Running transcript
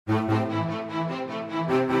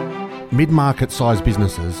Mid-market sized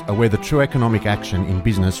businesses are where the true economic action in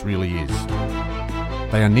business really is.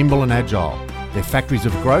 They are nimble and agile. They're factories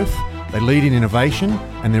of growth, they lead in innovation,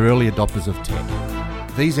 and they're early adopters of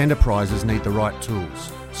tech. These enterprises need the right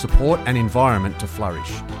tools, support and environment to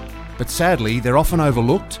flourish. But sadly, they're often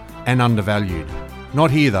overlooked and undervalued.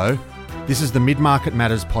 Not here though. This is the Mid-Market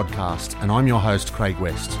Matters podcast, and I'm your host, Craig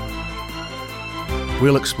West.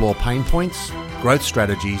 We'll explore pain points, growth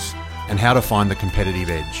strategies, and how to find the competitive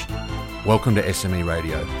edge. Welcome to SME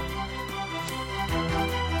Radio.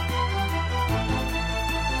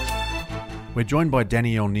 We're joined by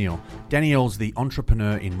Danielle Neale. Danielle's the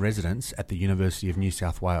entrepreneur in residence at the University of New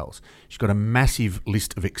South Wales. She's got a massive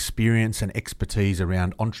list of experience and expertise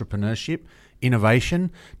around entrepreneurship,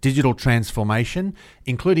 innovation, digital transformation,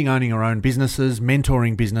 including owning her own businesses,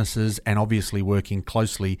 mentoring businesses, and obviously working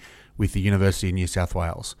closely with the University of New South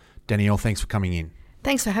Wales. Danielle, thanks for coming in.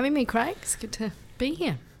 Thanks for having me, Craig. It's good to be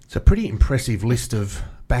here. It's a pretty impressive list of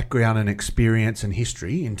background and experience and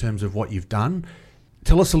history in terms of what you've done.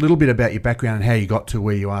 Tell us a little bit about your background and how you got to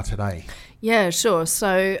where you are today. Yeah, sure.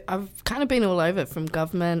 So I've kind of been all over, from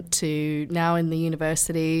government to now in the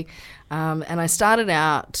university. And I started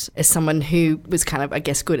out as someone who was kind of, I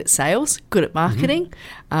guess, good at sales, good at marketing,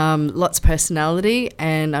 lots of personality,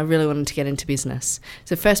 and I really wanted to get into business.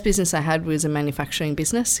 So the first business I had was a manufacturing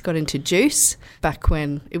business. Got into juice back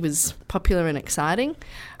when it was popular and exciting.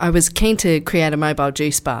 I was keen to create a mobile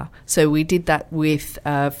juice bar. So we did that with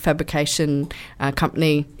a fabrication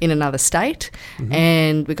company in another state,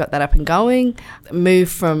 and we got that up and going.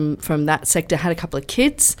 Moved from that sector, had a couple of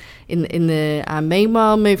kids. In the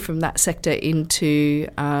meanwhile, moved from that sector into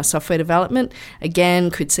software development. Again,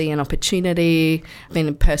 could see an opportunity, being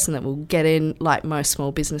a person that will get in, like most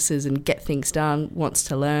small businesses, and get things done, wants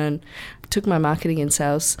to learn. Took my marketing and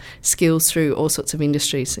sales skills through all sorts of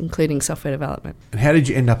industries, including software development. And how did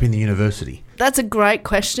you end up in the university? That's a great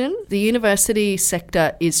question. The university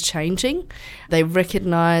sector is changing. They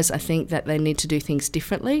recognise, I think, that they need to do things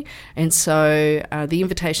differently. And so the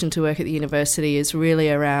invitation to work at the university is really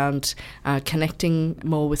around connecting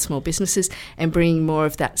more with small businesses and bringing more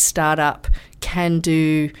of that startup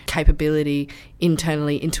can-do capability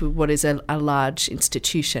internally into what is a large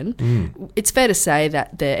institution. It's fair to say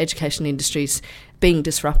that the education industry is being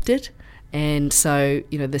disrupted. And so,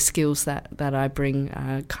 you know, the skills that I bring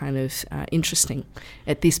are kind of interesting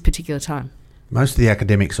at this particular time. Most of the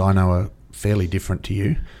academics I know are fairly different to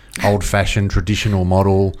you. Old-fashioned, traditional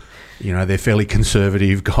model. You know, they're fairly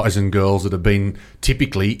conservative guys and girls that have been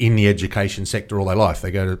typically in the education sector all their life. They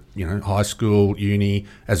go to, you know, high school, uni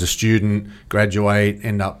as a student, graduate,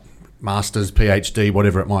 end up masters, PhD,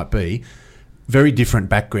 whatever it might be. Very different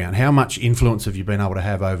background. How much influence have you been able to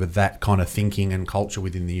have over that kind of thinking and culture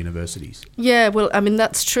within the universities? Yeah, well, I mean,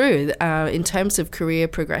 that's true. In terms of career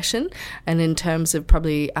progression and in terms of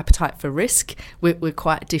probably appetite for risk, we're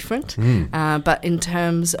quite different. But in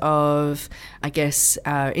terms of, I guess,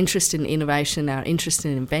 our interest in innovation, our interest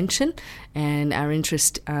in invention, and our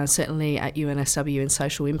interest certainly at UNSW in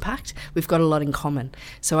social impact, we've got a lot in common.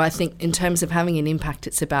 So I think in terms of having an impact,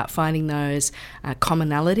 it's about finding those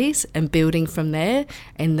commonalities and building from there,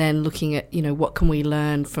 and then looking at, you know, what can we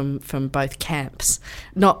learn from both camps.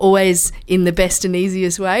 Not always in the best and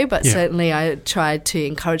easiest way, but certainly I tried to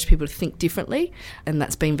encourage people to think differently, and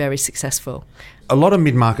that's been very successful. A lot of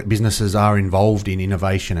mid-market businesses are involved in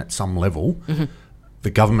innovation at some level.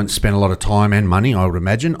 The government spent a lot of time and money, I would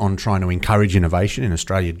imagine, on trying to encourage innovation in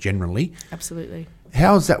Australia generally. Absolutely.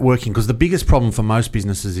 How is that working? Because the biggest problem for most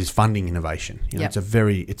businesses is funding innovation. You know,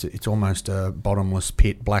 it's almost a bottomless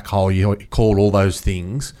pit, black hole. You call all those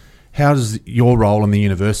things. How does your role in the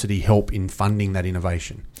university help in funding that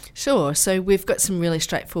innovation? Sure. So we've got some really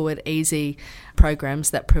straightforward, easy programs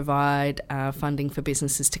that provide funding for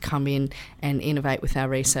businesses to come in and innovate with our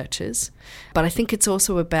researchers. But I think it's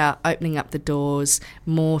also about opening up the doors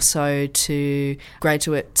more so to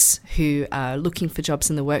graduates who are looking for jobs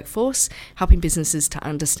in the workforce, helping businesses to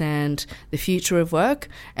understand the future of work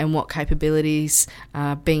and what capabilities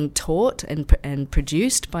are being taught and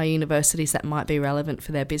produced by universities that might be relevant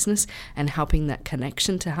for their business, and helping that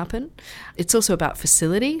connection to happen. It's also about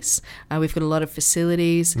facilities. We've got a lot of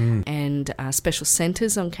facilities and special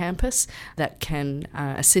centres on campus that can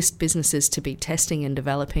assist businesses to be testing and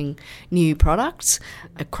developing new products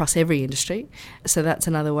across every industry. So that's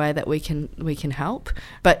another way that we can help.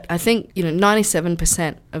 But I think, you know,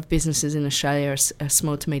 97% of businesses in Australia are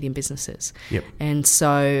small to medium businesses. Yep. And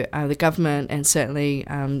so the government, and certainly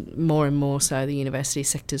more and more so the university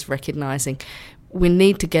sector, is recognising we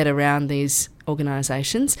need to get around these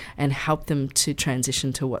organisations and help them to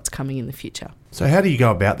transition to what's coming in the future. So how do you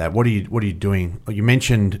go about that? What are you doing? You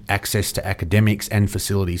mentioned access to academics and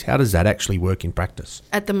facilities. How does that actually work in practice?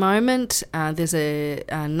 At the moment, there's a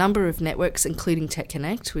number of networks, including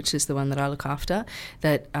TechConnect, which is the one that I look after,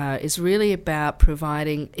 that is really about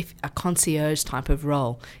providing a concierge type of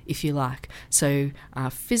role, if you like. So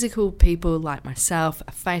physical people like myself,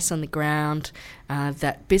 a face on the ground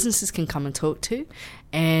that businesses can come and talk to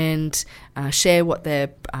and share what their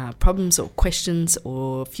problems or questions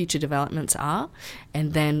or future developments are.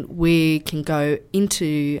 And then we can go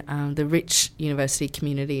into the rich university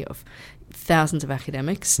community of thousands of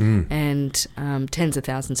academics and tens of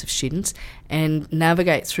thousands of students and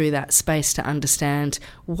navigate through that space to understand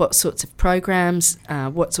what sorts of programs,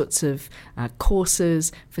 what sorts of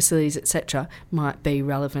courses, facilities, etc. might be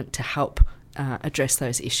relevant to help address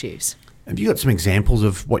those issues. Have you got some examples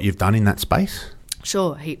of what you've done in that space?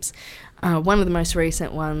 Sure, heaps. One of the most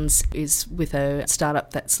recent ones is with a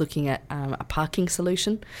startup that's looking at a parking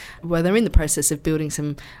solution, where they're in the process of building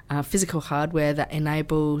some physical hardware that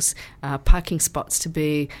enables parking spots to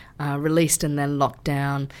be released and then locked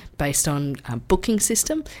down based on a booking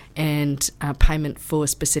system and payment for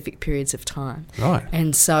specific periods of time. Right.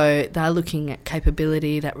 And so they're looking at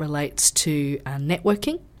capability that relates to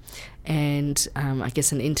networking and I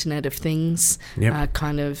guess an Internet of Things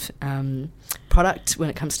kind of product when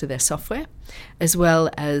it comes to their software, as well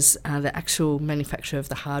as the actual manufacture of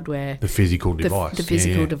the hardware. The physical device. The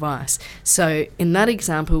physical device. So in that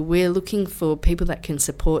example, we're looking for people that can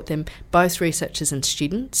support them, both researchers and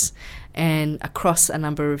students, and across a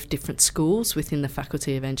number of different schools within the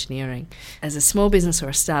Faculty of Engineering. As a small business or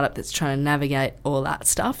a startup that's trying to navigate all that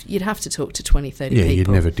stuff, you'd have to talk to 20, 30 people. Yeah, you'd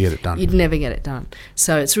never get it done. You'd never get it done.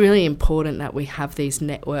 So it's really important that we have these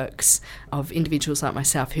networks of individuals like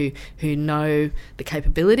myself who know the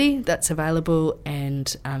capability that's available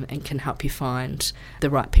and can help you find the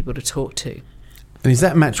right people to talk to. And is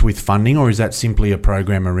that matched with funding, or is that simply a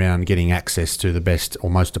program around getting access to the best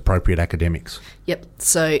or most appropriate academics? Yep.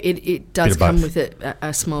 So it does come with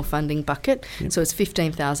a small funding bucket. Yep. So it's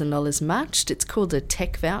 $15,000 matched. It's called a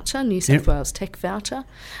tech voucher, New South Wales tech voucher.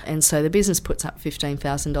 And so the business puts up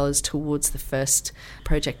 $15,000 towards the first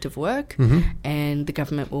project of work, and the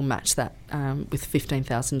government will match that with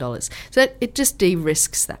 $15,000. So it just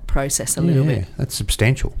de-risks that process a little bit. Yeah, that's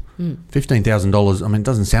substantial. $15,000, I mean, it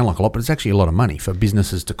doesn't sound like a lot, but it's actually a lot of money for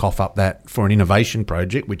businesses to cough up that for an innovation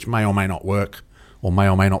project, which may or may not work or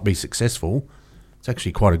may not be successful. It's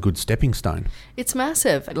actually quite a good stepping stone. It's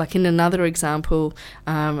massive. Like in another example,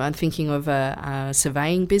 I'm thinking of a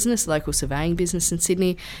surveying business, local surveying business in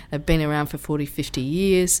Sydney. They've been around for 40, 50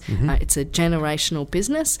 years. It's a generational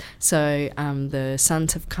business. So the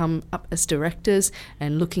sons have come up as directors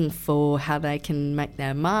and looking for how they can make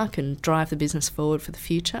their mark and drive the business forward for the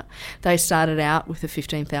future. They started out with a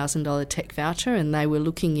 $15,000 tech voucher, and they were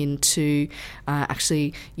looking into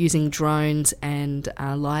actually using drones and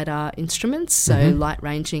LiDAR instruments, so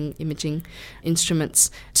light-ranging imaging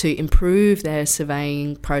instruments, to improve their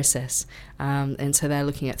surveying process. And so they're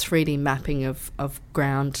looking at 3D mapping of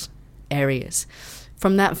ground areas.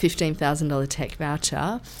 From that $15,000 tech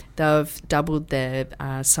voucher, they've doubled their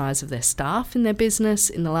size of their staff in their business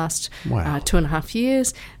in the last 2.5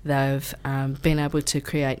 years. They've been able to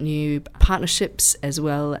create new partnerships as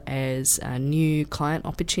well as new client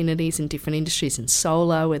opportunities in different industries, in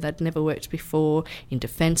solar where they'd never worked before, in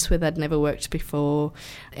defence where they'd never worked before.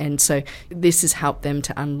 And so this has helped them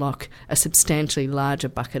to unlock a substantially larger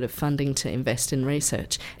bucket of funding to invest in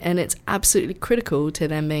research. And it's absolutely critical to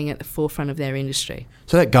them being at the forefront of their industry.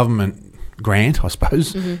 So that government grant, I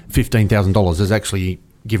suppose, $15,000 has actually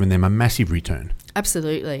given them a massive return.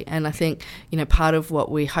 Absolutely. And I think, part of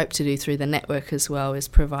what we hope to do through the network as well is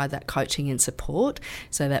provide that coaching and support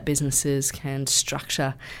so that businesses can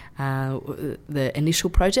structure the initial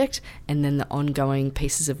project and then the ongoing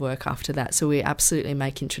pieces of work after that. So we absolutely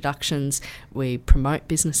make introductions. We promote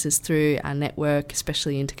businesses through our network,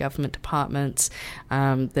 especially into government departments.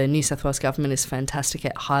 The New South Wales government is fantastic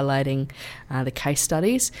at highlighting the case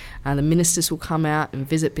studies. The ministers will come out and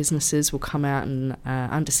visit businesses, will come out and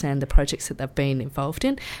understand the projects that they've been involved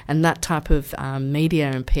in, and that type of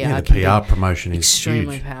media and PR, the PR promotion is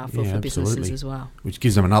extremely huge. powerful for businesses as well. Which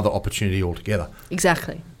gives them another opportunity altogether.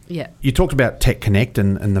 Exactly, yeah. You talked about TechConnect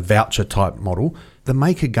and the voucher type model. The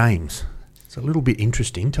Maker Games, it's a little bit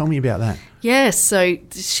interesting. Tell me about that. Yes, so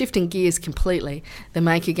shifting gears completely, the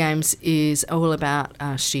Maker Games is all about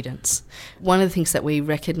students. One of the things that we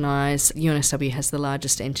recognise, UNSW has the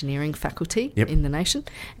largest engineering faculty in the nation,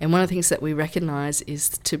 and one of the things that we recognise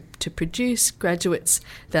is to produce graduates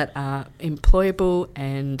that are employable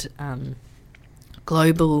and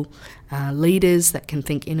global leaders that can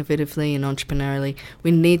think innovatively and entrepreneurially.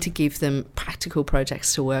 We need to give them practical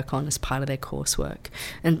projects to work on as part of their coursework.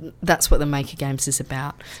 And that's what the Maker Games is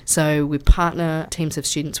about. So we partner teams of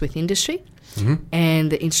students with industry,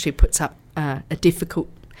 and the industry puts up a difficult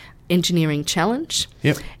engineering challenge.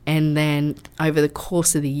 Yep. And then over the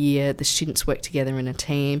course of the year, the students work together in a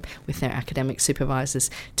team with their academic supervisors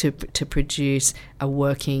to produce a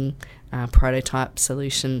working prototype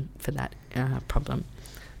solution for that problem.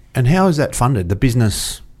 And how is that funded? The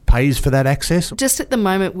business pays for that access? Just at the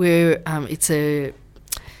moment, it's a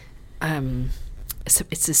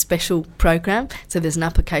special program, so there's an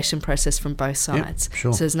application process from both sides. Yep,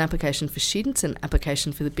 sure. So there's an application for students and an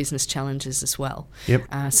application for the business challenges as well. Yep.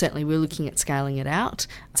 Certainly we're looking at scaling it out.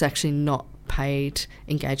 It's actually not paid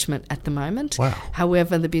engagement at the moment. Wow.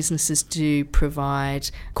 However, the businesses do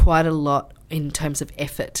provide quite a lot in terms of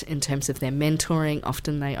effort, in terms of their mentoring.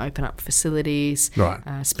 Often they open up facilities, right.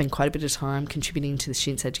 Spend quite a bit of time contributing to the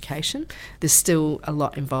students' education. There's still a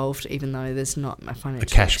lot involved, even though there's not a financial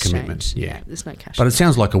cash exchange. Commitment. Yeah, there's no cash. But it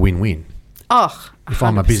sounds like a win-win. Oh, 100%. If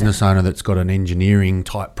I'm a business owner that's got an engineering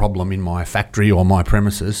type problem in my factory or my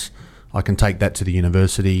premises, I can take that to the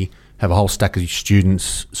university, have a whole stack of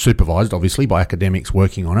students supervised, obviously, by academics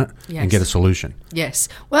working on it, yes. and get a solution. Yes.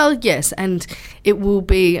 Well, yes, and it will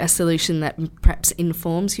be a solution that perhaps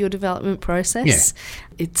informs your development process. Yeah.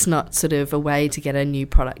 It's not sort of a way to get a new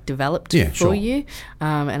product developed for sure. you,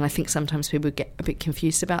 and I think sometimes people get a bit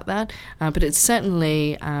confused about that, but it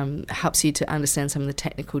certainly helps you to understand some of the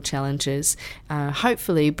technical challenges,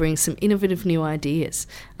 hopefully bring some innovative new ideas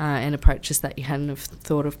and approaches that you hadn't have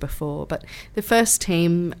thought of before. But the first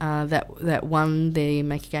team that won the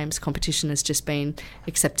Maker Games competition has just been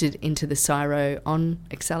accepted into the CSIRO On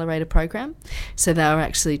Accelerator program. So they were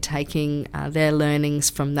actually taking their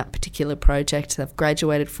learnings from that particular project. They've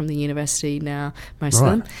graduated from the university now, most of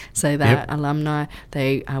them. So they're alumni.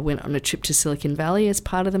 They went on a trip to Silicon Valley as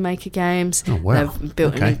part of the Maker Games. Oh, wow. They've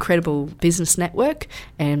built an incredible business network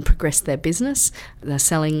and progressed their business. They're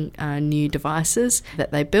selling new devices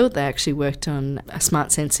that they built. They actually worked on a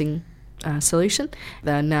smart sensing solution.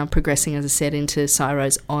 They're now progressing, as I said, into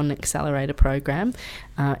CSIRO's On Accelerator program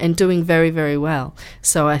and doing very, very well.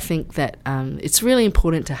 So I think that it's really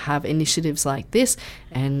important to have initiatives like this,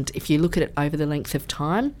 and if you look at it over the length of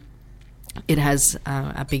time, it has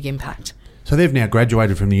a big impact. So they've now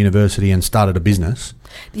graduated from the university and started a business?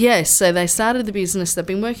 Yes, so they started the business. They've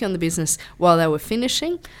been working on the business while they were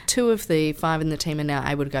finishing. 2 of the 5 in the team are now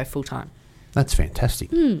able to go full-time. That's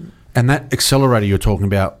fantastic. And that accelerator you're talking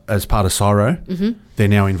about as part of CSIRO, they're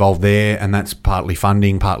now involved there, and that's partly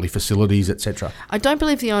funding, partly facilities, etc. I don't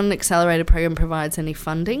believe the On Accelerator program provides any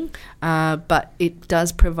funding, but it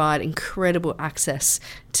does provide incredible access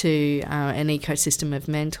to an ecosystem of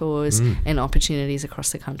mentors and opportunities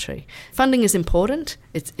across the country. Funding is important.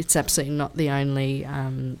 It's absolutely not the only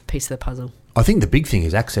piece of the puzzle. I think the big thing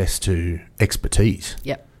is access to expertise.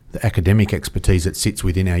 Yep. The academic expertise that sits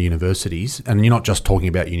within our universities, and you're not just talking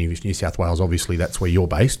about University of New South Wales, obviously that's where you're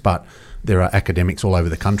based, but there are academics all over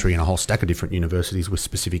the country and a whole stack of different universities with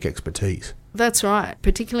specific expertise. That's right.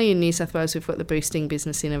 Particularly in New South Wales, we've got the Boosting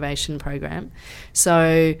Business Innovation program.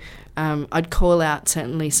 So I'd call out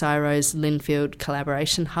certainly CSIRO's Linfield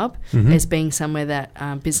Collaboration Hub as being somewhere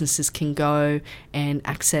that businesses can go and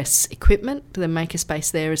access equipment. The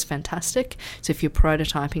makerspace there is fantastic. So if you're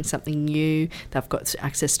prototyping something new, they've got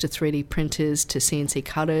access to 3D printers, to CNC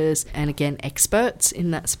cutters, and again, experts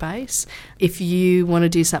in that space. If you want to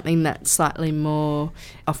do something that's slightly more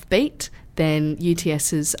offbeat, then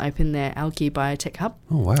UTS has opened their Algae Biotech Hub.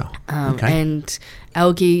 Oh, wow. And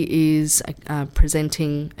algae is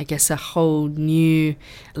presenting, I guess, a whole new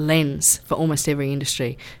lens for almost every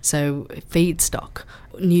industry. So feedstock,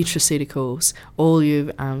 nutraceuticals, all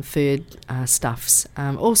your food stuffs,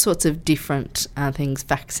 all sorts of different things,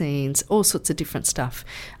 vaccines, all sorts of different stuff.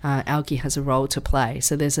 Algae has a role to play.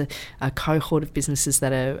 So there's a cohort of businesses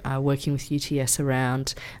that are working with UTS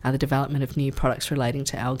around the development of new products relating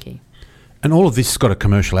to algae. And all of this has got a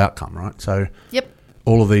commercial outcome, right? So yep.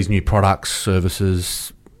 All of these new products,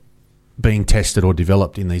 services being tested or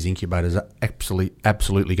developed in these incubators are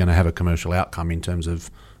absolutely going to have a commercial outcome in terms of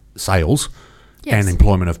sales and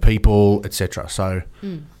employment of people, etc. So,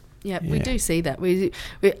 yeah, we do see that.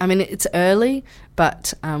 I mean, it's early,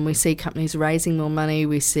 but we see companies raising more money.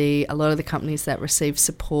 We see a lot of the companies that receive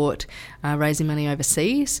support raising money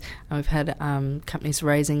overseas. We've had companies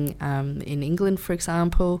raising in England, for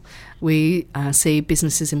example. We see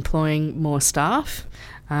businesses employing more staff,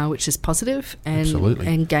 which is positive,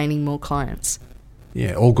 and gaining more clients.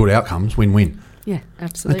 Yeah, all good outcomes, win-win. Yeah,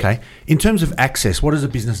 absolutely. Okay. In terms of access, what does a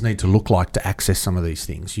business need to look like to access some of these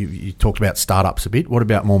things? You talked about startups a bit. What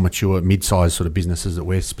about more mature, mid-sized sort of businesses that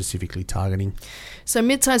we're specifically targeting? So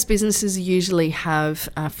mid-sized businesses usually have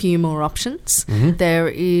a few more options. Mm-hmm. There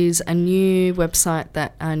is a new website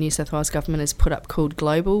that New South Wales Government has put up called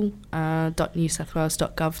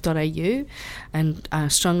global.newsouthwales.gov.au, and I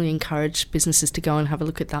strongly encourage businesses to go and have a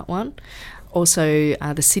look at that one. Also,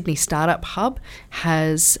 the Sydney Startup Hub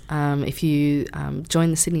has, if you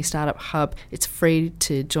join the Sydney Startup Hub, it's free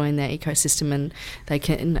to join their ecosystem, and they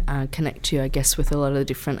can connect you, I guess, with a lot of the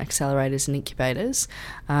different accelerators and incubators.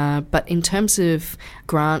 But in terms of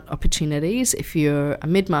grant opportunities, if you're a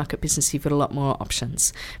mid-market business, you've got a lot more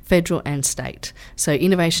options, federal and state. So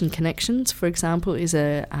Innovation Connections, for example, is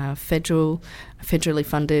a federally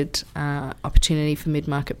funded opportunity for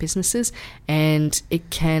mid-market businesses, and it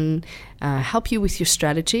can help you with your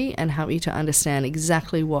strategy and help you to understand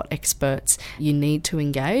exactly what experts you need to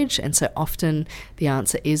engage. And so often the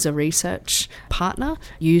answer is a research partner.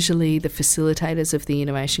 Usually the facilitators of the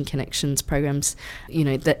Innovation Connections programs,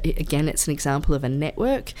 that again, it's an example of a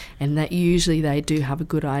network, and that usually they do have a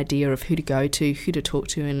good idea of who to go to, who to talk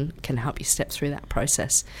to, and can help you step through that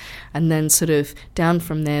process. And then sort of down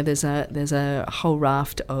from there, there's a whole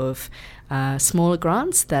raft of smaller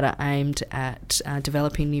grants that are aimed at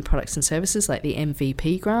developing new products and services, like the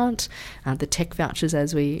MVP grant, the tech vouchers,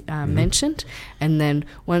 as we mentioned. And then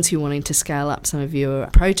once you're wanting to scale up some of your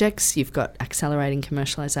projects, you've got accelerating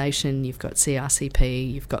commercialisation, you've got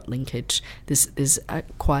CRCP, you've got linkage. There's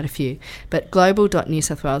quite a few. But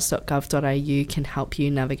global.newsouthwales.gov.au can help you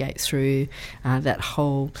navigate through that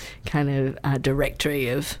whole kind of directory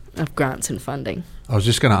of grants and funding. I was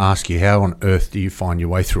just going to ask you, how on earth do you find your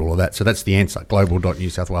way through all of that? So that's the answer,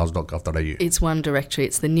 global.newsouthwales.gov.au. It's one directory.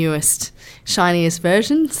 It's the newest, shiniest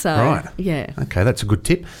version. So, right. Yeah. Okay, that's a good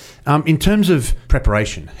tip. In terms of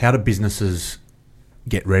preparation, how do businesses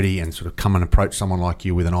get ready and sort of come and approach someone like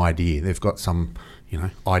you with an idea? They've got some,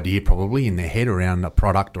 idea probably in their head around a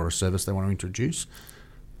product or a service they want to introduce.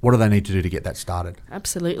 What do they need to do to get that started?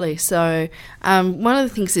 Absolutely. So one of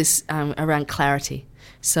the things is around clarity.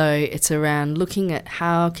 So it's around looking at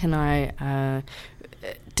how can I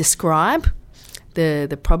describe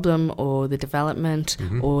the problem or the development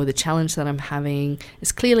or the challenge that I'm having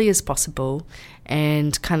as clearly as possible,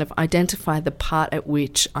 and kind of identify the part at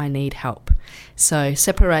which I need help. So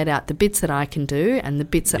separate out the bits that I can do and the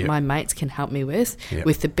bits that my mates can help me with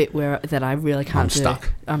the bit that I really can't do.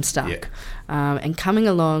 I'm stuck. Yeah. And coming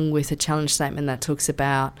along with a challenge statement that talks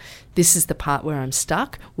about this is the part where I'm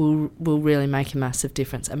stuck will really make a massive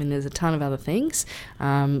difference. I mean, there's a ton of other things,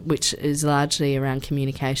 which is largely around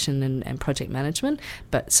communication and project management,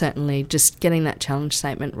 but certainly just getting that challenge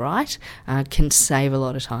statement right can save a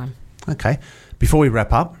lot of time. Okay. Before we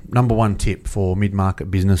wrap up, number one tip for mid-market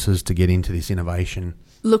businesses to get into this innovation?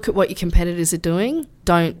 Look at what your competitors are doing.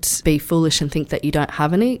 Don't be foolish and think that you don't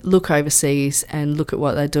have any. Look overseas and look at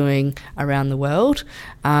what they're doing around the world,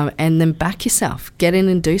 and then back yourself. Get in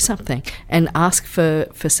and do something, and ask for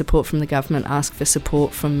support from the government. Ask for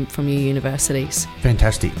support from your universities.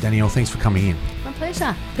 Fantastic. Danielle, thanks for coming in. My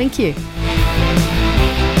pleasure. Thank you.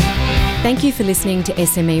 Thank you for listening to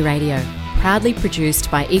SME Radio, proudly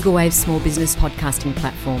produced by Eagle Wave Small Business Podcasting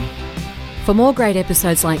Platform. For more great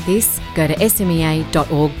episodes like this, go to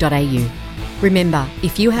smea.org.au. Remember,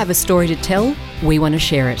 if you have a story to tell, we want to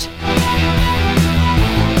share it.